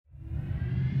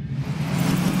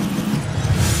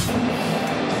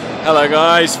Hello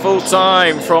guys, full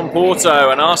time from Porto,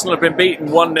 and Arsenal have been beaten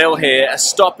 1-0 here. A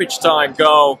stoppage time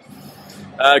goal.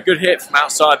 Good hit from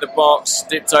outside the box,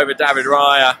 dipped over David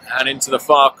Raya and into the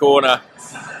far corner.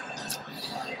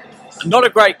 Not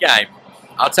a great game,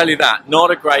 I'll tell you that.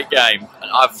 Not a great game.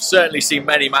 I've certainly seen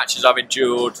many matches I've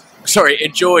enjoyed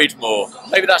more.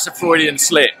 Maybe that's a Freudian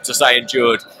slip to say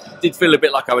endured. Did feel a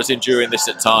bit like I was enduring this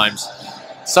at times.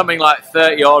 Something like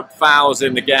 30-odd fouls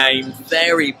in the game,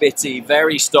 very bitty,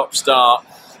 very stop-start.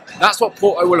 That's what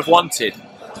Porto would have wanted.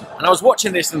 And I was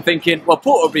watching this and thinking, well,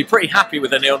 Porto would be pretty happy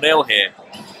with a 0-0 here.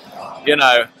 You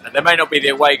know, there may not be the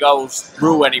away goals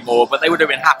rule anymore, but they would have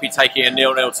been happy taking a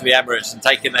 0-0 to the Emirates and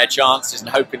taking their chances and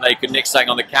hoping they could nick something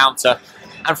on the counter.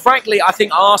 And frankly, I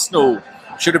think Arsenal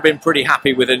should have been pretty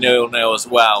happy with a 0-0 as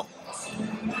well.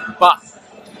 But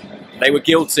they were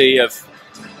guilty of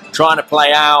trying to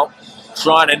play out,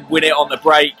 trying to win it on the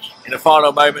break in the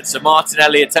final moments. So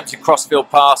Martinelli attempted a crossfield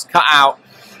pass, cut out,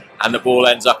 and the ball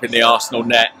ends up in the Arsenal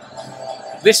net.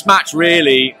 This match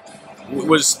really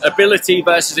was ability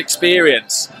versus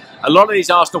experience. A lot of these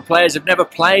Arsenal players have never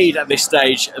played at this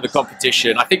stage of the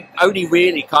competition. I think only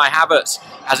really Kai Havertz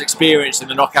has experience in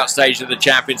the knockout stage of the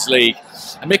Champions League.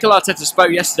 And Mikel Arteta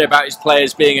spoke yesterday about his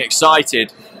players being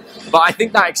excited, but I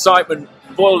think that excitement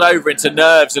boiled over into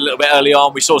nerves a little bit early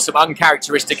on. We saw some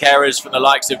uncharacteristic errors from the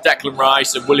likes of Declan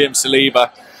Rice and William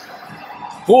Saliba.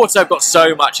 Porto have got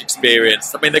so much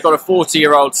experience. I mean, they've got a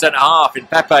 40-year-old centre-half in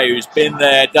Pepe who's been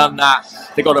there, done that.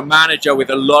 They've got a manager with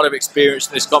a lot of experience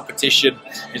in this competition,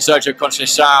 in Sergio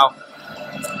Conceição.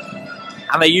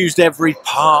 And they used every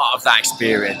part of that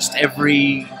experience,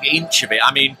 every inch of it.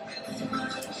 I mean,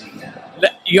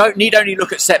 you need only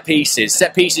look at set pieces.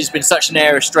 Set pieces have been such an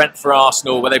area of strength for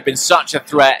Arsenal, where they've been such a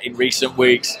threat in recent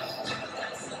weeks.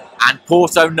 And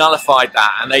Porto nullified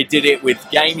that, and they did it with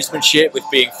gamesmanship, with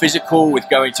being physical, with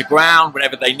going to ground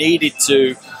whenever they needed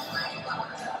to.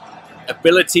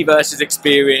 Ability versus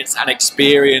experience, and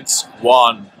experience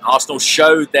won. Arsenal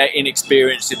showed their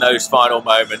inexperience in those final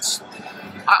moments.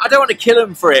 I don't want to kill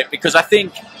them for it, because I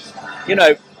think, you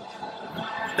know,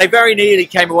 they very nearly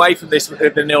came away from this with the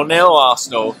 0-0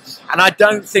 Arsenal, and I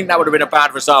don't think that would have been a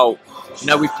bad result. You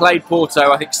know, we've played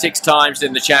Porto, I think, 6 times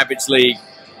in the Champions League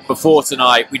before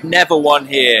tonight. We'd never won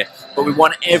here, but we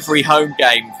won every home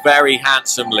game very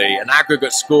handsomely. An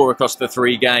aggregate score across the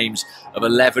 3 games of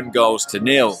 11 goals to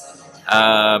 0.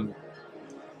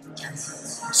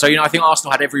 So, you know, I think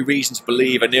Arsenal had every reason to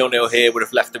believe a 0-0 here would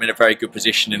have left them in a very good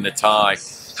position in the tie.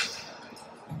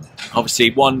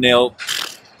 Obviously, 1-0.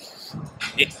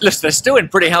 Listen, they're still in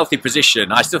pretty healthy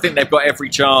position. I still think they've got every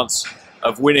chance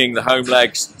of winning the home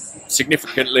legs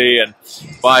significantly and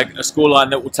by a scoreline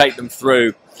that will take them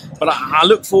through. But I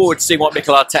look forward to seeing what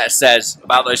Mikel Arteta says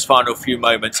about those final few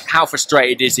moments. How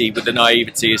frustrated is he with the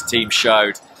naivety his team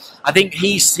showed? I think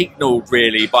he signalled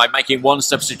really by making 1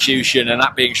 substitution, and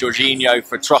that being Jorginho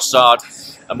for Trossard,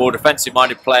 a more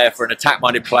defensive-minded player for an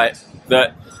attack-minded player,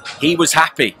 that he was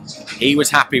happy. He was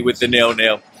happy with the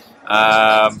 0-0.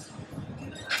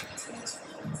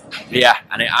 Yeah,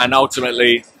 and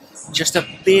ultimately, just a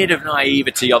bit of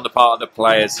naivety on the part of the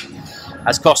players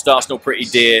has cost Arsenal pretty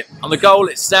dear. On the goal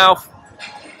itself,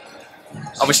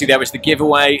 obviously there was the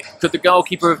giveaway. Could the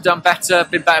goalkeeper have done better,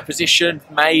 been better positioned?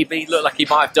 Maybe. Looked like he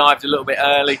might have dived a little bit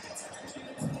early.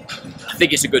 I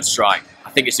think it's a good strike. I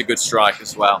think it's a good strike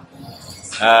as well.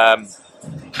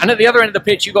 And at the other end of the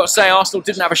pitch, you've got to say Arsenal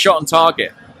didn't have a shot on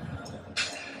target.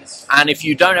 And if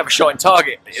you don't have a shot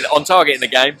on target in the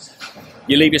game,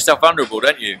 you leave yourself vulnerable,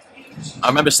 don't you? I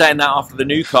remember saying that after the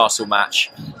Newcastle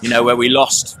match, you know, where we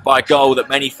lost by a goal that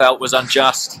many felt was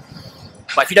unjust.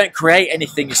 But if you don't create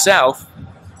anything yourself,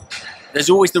 there's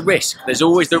always the risk. There's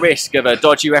always the risk of a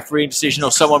dodgy refereeing decision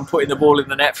or someone putting the ball in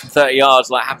the net from 30 yards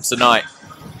like happened tonight.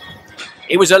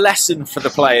 It was a lesson for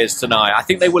the players tonight. I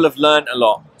think they will have learnt a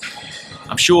lot.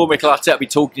 I'm sure Mikel Arteta will be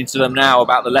talking to them now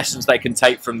about the lessons they can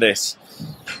take from this.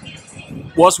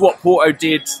 Was what Porto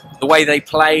did, the way they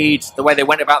played, the way they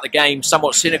went about the game,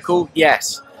 somewhat cynical?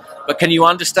 Yes. But can you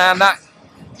understand that?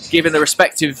 Given the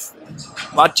respective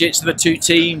budgets of the 2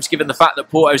 teams, given the fact that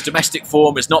Porto's domestic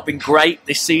form has not been great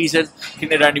this season, I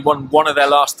think they'd only won 1 of their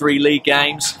last 3 league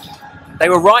games. They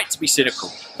were right to be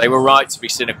cynical. They were right to be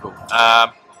cynical.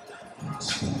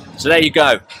 So there you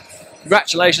go.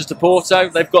 Congratulations to Porto.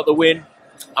 They've got the win.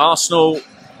 Arsenal,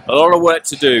 a lot of work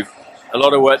to do. A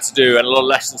lot of work to do and a lot of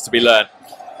lessons to be learned.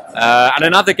 And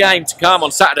another game to come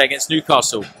on Saturday against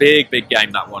Newcastle. Big, big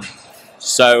game, that one.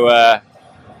 So,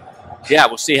 yeah,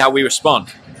 we'll see how we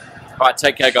respond. All right,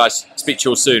 take care, guys. Speak to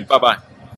you all soon. Bye-bye.